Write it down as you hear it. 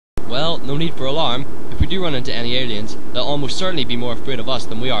no need for alarm. If we do run into any aliens, they'll almost certainly be more afraid of us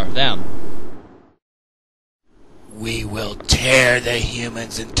than we are of them. We will tear the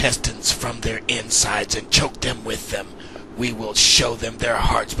humans' intestines from their insides and choke them with them. We will show them their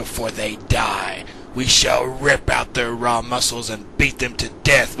hearts before they die. We shall rip out their raw muscles and beat them to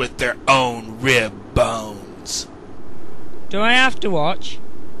death with their own rib bones. Do I have to watch?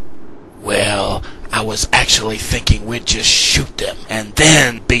 Well, I was actually thinking we'd just shoot them and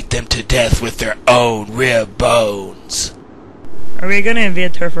then beat them to death with their own rib bones. Are we gonna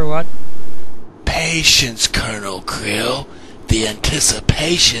invade her for what? Patience, Colonel Krill. The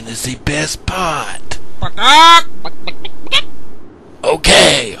anticipation is the best part.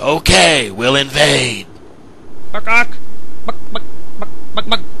 Okay, we'll invade.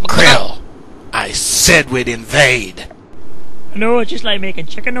 Krill, I said we'd invade. No, it's just like making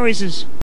chicken noises.